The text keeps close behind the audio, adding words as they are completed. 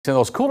And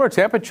those cooler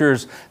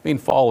temperatures mean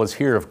fall is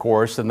here, of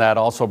course, and that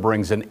also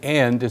brings an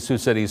end to Sioux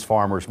City's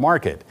farmers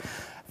market.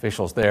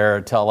 Officials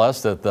there tell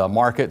us that the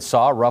market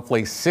saw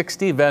roughly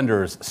 60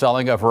 vendors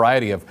selling a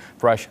variety of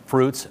fresh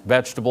fruits,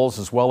 vegetables,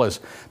 as well as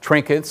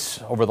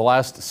trinkets over the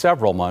last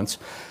several months,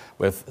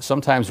 with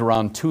sometimes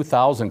around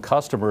 2,000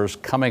 customers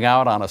coming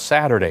out on a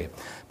Saturday.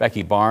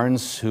 Becky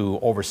Barnes, who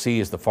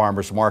oversees the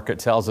farmers market,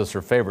 tells us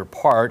her favorite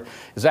part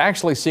is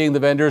actually seeing the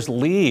vendors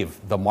leave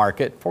the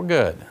market for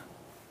good.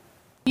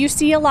 You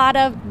see a lot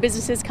of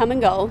businesses come and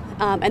go,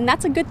 and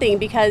that's a good thing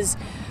because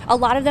a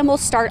lot of them will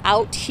start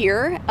out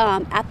here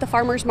at the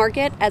farmers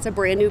market as a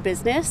brand new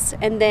business,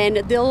 and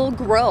then they'll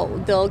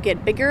grow. They'll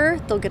get bigger,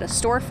 they'll get a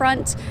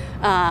storefront.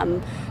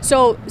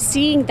 So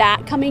seeing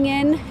that coming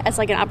in as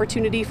like an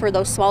opportunity for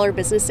those smaller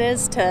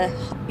businesses to,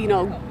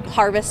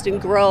 harvest and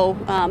grow,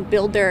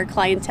 build their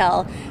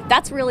clientele,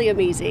 that's really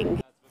amazing.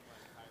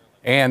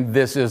 And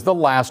this is the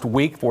last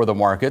week for the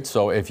market,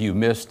 so if you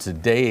missed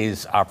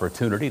today's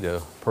opportunity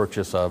to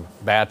purchase a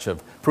batch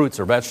of fruits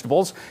or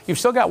vegetables, you've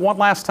still got one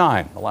last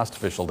time, the last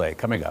official day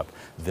coming up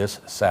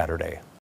this Saturday.